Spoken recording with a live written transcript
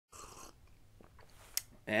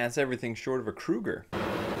That's everything short of a Kruger.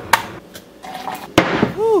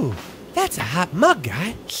 Ooh, that's a hot mug,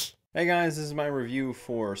 guy. Hey guys, this is my review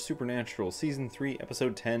for Supernatural Season 3,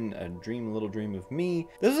 Episode 10, A Dream, Little Dream of Me.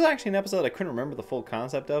 This was actually an episode I couldn't remember the full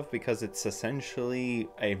concept of because it's essentially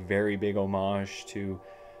a very big homage to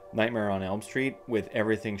Nightmare on Elm Street with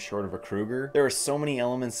everything short of a Kruger. There are so many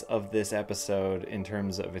elements of this episode in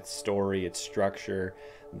terms of its story, its structure,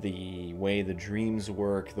 the way the dreams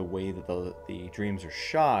work, the way that the dreams are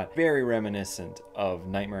shot, very reminiscent of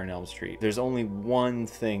Nightmare on Elm Street. There's only one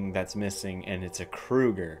thing that's missing, and it's a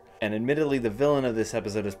Kruger. And admittedly, the villain of this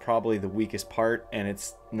episode is probably the weakest part, and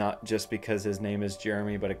it's not just because his name is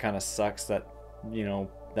Jeremy, but it kind of sucks that, you know,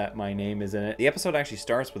 that my name is in it. The episode actually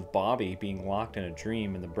starts with Bobby being locked in a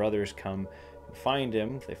dream, and the brothers come find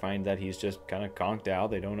him. They find that he's just kind of conked out.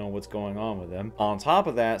 They don't know what's going on with him. On top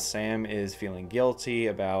of that, Sam is feeling guilty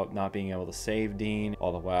about not being able to save Dean,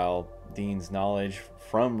 all the while Dean's knowledge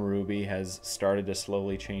from Ruby has started to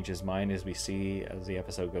slowly change his mind, as we see as the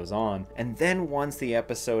episode goes on. And then once the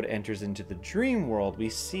episode enters into the dream world, we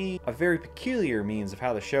see a very peculiar means of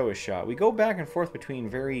how the show is shot. We go back and forth between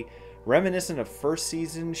very reminiscent of first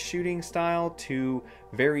season shooting style to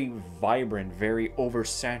very vibrant, very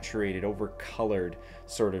oversaturated, overcolored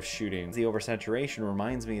sort of shooting. The oversaturation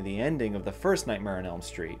reminds me of the ending of the first Nightmare on Elm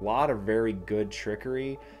Street. A lot of very good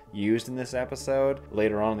trickery used in this episode.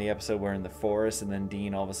 Later on in the episode, we're in the forest, and then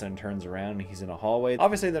Dean all of a sudden turns around and he's in a hallway.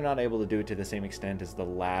 Obviously, they're not able to do it to the same extent as the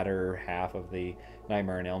latter half of the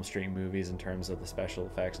Nightmare on Elm Street movies in terms of the special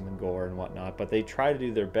effects and the gore and whatnot, but they try to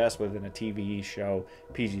do their best within a TV show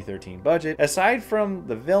PG-13 budget. Aside from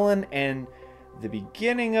the villain and the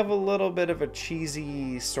beginning of a little bit of a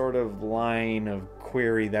cheesy sort of line of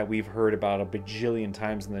query that we've heard about a bajillion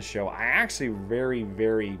times in the show, I actually very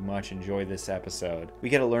much enjoy this episode. We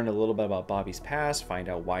get to learn a little bit about Bobby's past, find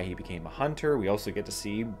out why he became a hunter. We also get to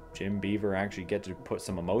see Jim Beaver actually get to put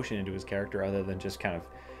some emotion into his character other than just kind of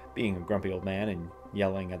being a grumpy old man and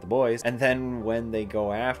yelling at the boys. And then when they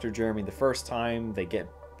go after Jeremy the first time, they get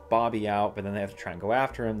Bobby out, but then they have to try and go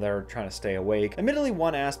after him. They're trying to stay awake. Admittedly,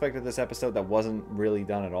 one aspect of this episode that wasn't really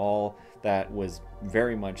done at all, that was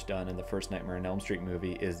very much done in the first Nightmare on Elm Street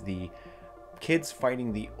movie, is the kids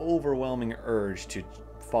fighting the overwhelming urge to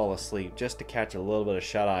fall asleep just to catch a little bit of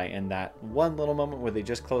shut-eye, and that one little moment where they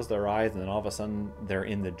just close their eyes and then all of a sudden they're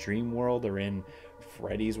in the dream world, they're in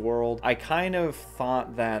Freddy's world. I kind of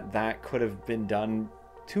thought that that could have been done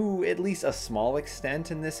to at least a small extent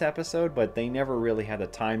in this episode, but they never really had the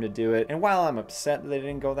time to do it. And while I'm upset that they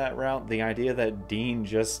didn't go that route, the idea that Dean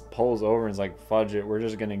just pulls over and is like, fudge it, we're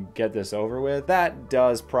just gonna get this over with, that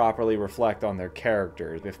does properly reflect on their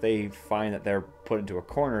characters. If they find that they're put into a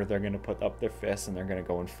corner, they're gonna put up their fists and they're gonna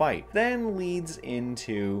go and fight. Then leads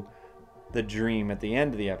into the dream at the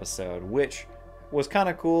end of the episode, which was kind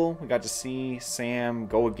of cool. We got to see Sam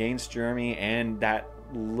go against Jeremy, and that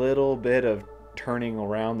little bit of turning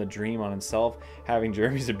around the dream on himself, having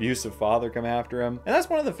Jeremy's abusive father come after him. And that's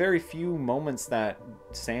one of the very few moments that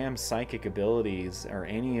Sam's psychic abilities or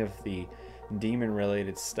any of the demon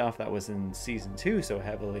related stuff that was in season 2 so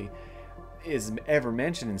heavily is ever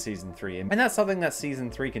mentioned in season 3. And that's something that season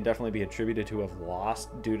 3 can definitely be attributed to have lost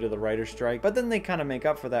due to the writer's strike. But then they kind of make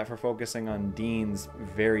up for that for focusing on Dean's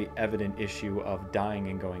very evident issue of dying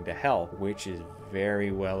and going to hell, which is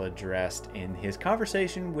very well addressed in his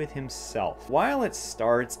conversation with himself. While it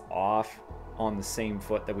starts off on the same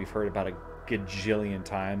foot that we've heard about a gajillion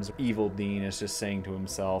times, evil Dean is just saying to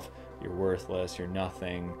himself, you're worthless, you're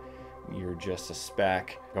nothing, you're just a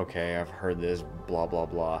speck. Okay, I've heard this, blah, blah,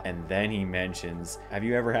 blah. And then he mentions, have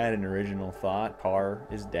you ever had an original thought? Car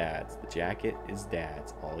is dad's. The jacket is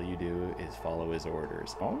dad's. All you do is follow his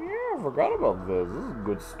orders. Oh yeah, I forgot about this. This is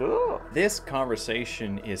good stuff. This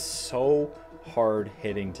conversation is so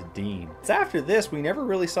hard-hitting to Dean. It's after this we never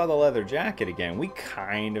really saw the leather jacket again. We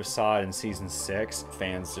kind of saw it in season 6.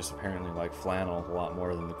 Fans just apparently like flannel a lot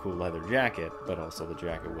more than the cool leather jacket, but also the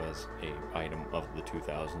jacket was a item of the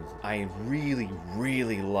 2000s. I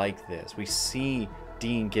really like this. We see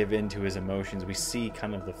Dean give in to his emotions. We see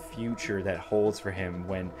kind of the future that holds for him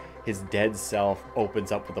when his dead self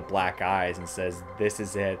opens up with the black eyes and says, this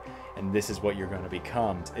is it, and this is what you're going to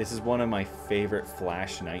become. This is one of my favorite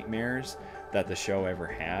Flash nightmares that the show ever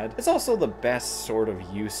had. It's also the best sort of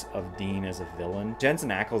use of Dean as a villain. Jensen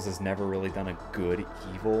Ackles has never really done a good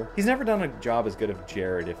evil. He's never done a job as good of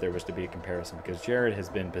Jared, if there was to be a comparison, because Jared has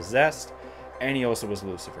been possessed, and he also was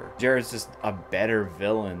Lucifer. Jared's just a better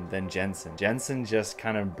villain than Jensen. Jensen just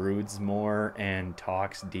kind of broods more and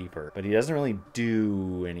talks deeper, but he doesn't really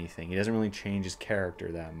do anything. He doesn't really change his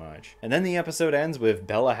character that much. And then the episode ends with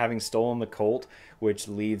Bella having stolen the Colt, which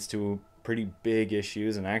leads to pretty big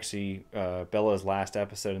issues, and actually Bella's last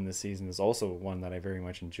episode in this season is also one that I very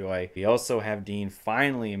much enjoy. We also have Dean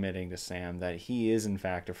finally admitting to Sam that he is in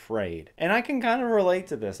fact afraid. And I can kind of relate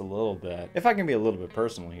to this a little bit. If I can be a little bit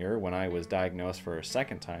personal here, when I was diagnosed for a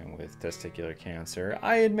second time with testicular cancer,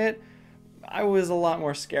 I admit I was a lot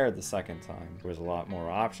more scared the second time. There was a lot more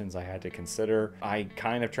options I had to consider. I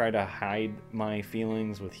kind of tried to hide my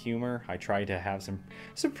feelings with humor. I tried to have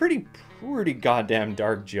some pretty goddamn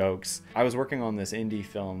dark jokes. I was working on this indie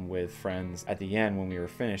film with friends. At the end, when we were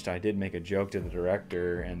finished, I did make a joke to the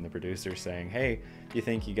director and the producer saying, hey, do you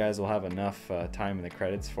think you guys will have enough time in the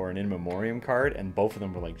credits for an in memoriam card? And both of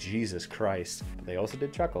them were like, Jesus Christ. But they also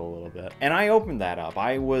did chuckle a little bit. And I opened that up.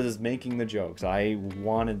 I was making the jokes. I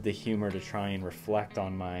wanted the humor to try and reflect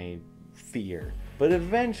on my fear. But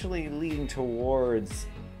eventually, leading towards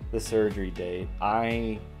the surgery date,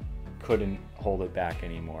 I couldn't hold it back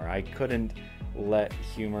anymore. I couldn't let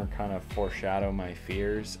humor kind of foreshadow my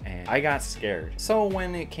fears, and I got scared. So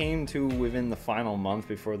when it came to within the final month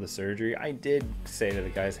before the surgery, I did say to the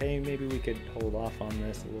guys, hey, maybe we could hold off on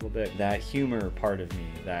this a little bit. That humor part of me,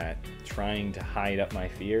 that trying to hide up my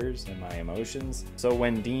fears and my emotions. So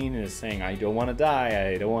when Dean is saying, I don't want to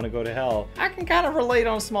die, I don't want to go to hell, I can kind of relate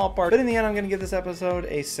on a small part. But in the end, I'm going to give this episode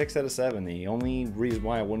a 6 out of 7. The only reason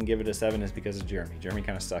why I wouldn't give it a 7 is because of Jeremy. Jeremy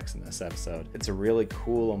kind of sucks in this episode. It's a really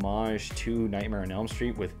cool homage to Nightmare on Elm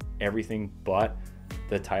Street with everything but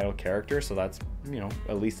the title character, so that's, you know,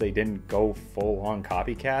 at least they didn't go full-on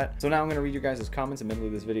copycat. So now I'm going to read your guys' comments. Admittedly,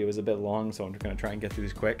 this video is a bit long, so I'm just going to try and get through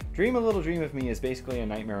this quick. Dream a Little Dream of Me is basically a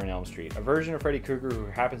Nightmare on Elm Street. A version of Freddy Krueger who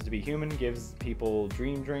happens to be human, gives people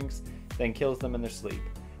dream drinks, then kills them in their sleep.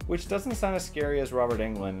 Which doesn't sound as scary as Robert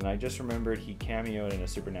Englund, and I just remembered he cameoed in a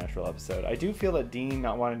Supernatural episode. I do feel that Dean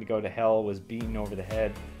not wanting to go to hell was beaten over the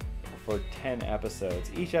head for 10 episodes.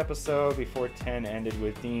 Each episode before 10 ended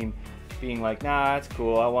with Dean being like, nah, it's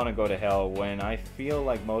cool, I want to go to hell, when I feel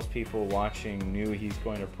like most people watching knew he's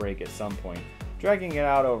going to break at some point. Dragging it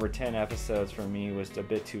out over 10 episodes for me was a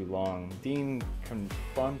bit too long. Dean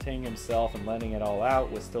confronting himself and letting it all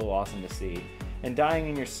out was still awesome to see. And dying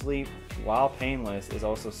in your sleep while painless is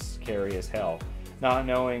also scary as hell. Not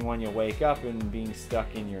knowing when you wake up and being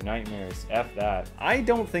stuck in your nightmares, F that. I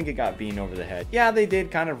don't think it got Bean over the head. Yeah, they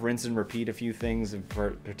did kind of rinse and repeat a few things,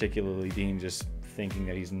 particularly Dean just thinking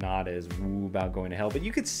that he's not as woo about going to hell, but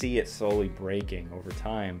you could see it slowly breaking over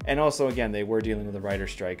time. And also, again, they were dealing with a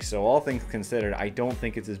writer's strike, so all things considered, I don't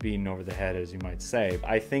think it's as beaten over the head as you might say.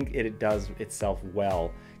 I think it does itself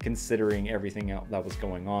well, considering everything else that was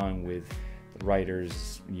going on with the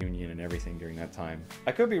writers union and everything during that time.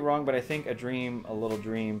 I could be wrong, but I think A Dream, a Little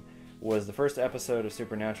Dream was the first episode of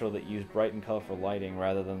Supernatural that used bright and colorful lighting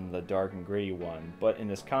rather than the dark and gritty one. But in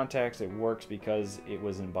this context, it works because it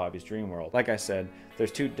was in Bobby's dream world. Like I said,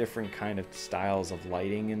 there's two different kind of styles of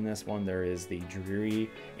lighting in this one. There is the dreary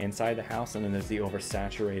inside the house, and then there's the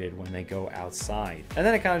oversaturated when they go outside. And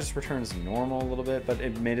then it kind of just returns to normal a little bit, but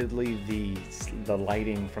admittedly, the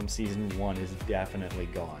lighting from season 1 is definitely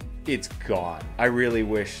gone. It's gone. I really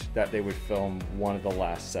wish that they would film one of the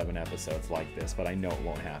last 7 episodes like this, but I know it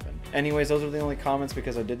won't happen. Anyways, those are the only comments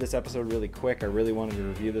because I did this episode really quick. I really wanted to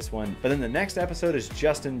review this one. But then the next episode is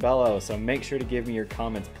Justin Bello, so make sure to give me your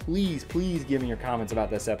comments. Please, please give me your comments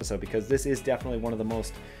about this episode because this is definitely one of the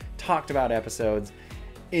most talked about episodes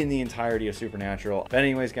in the entirety of Supernatural. But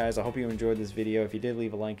anyways, guys, I hope you enjoyed this video. If you did,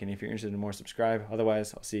 leave a like, and if you're interested in more, subscribe.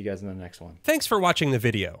 Otherwise, I'll see you guys in the next one. Thanks for watching the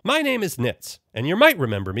video. My name is Nitz, and you might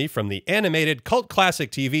remember me from the animated cult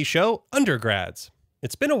classic TV show Undergrads.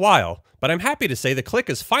 It's been a while, but I'm happy to say the Clique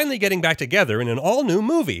is finally getting back together in an all-new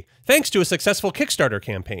movie, thanks to a successful Kickstarter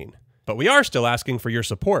campaign. But we are still asking for your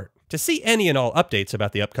support. To see any and all updates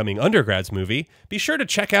about the upcoming Undergrads movie, be sure to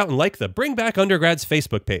check out and like the Bring Back Undergrads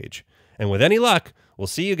Facebook page. And with any luck, we'll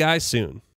see you guys soon.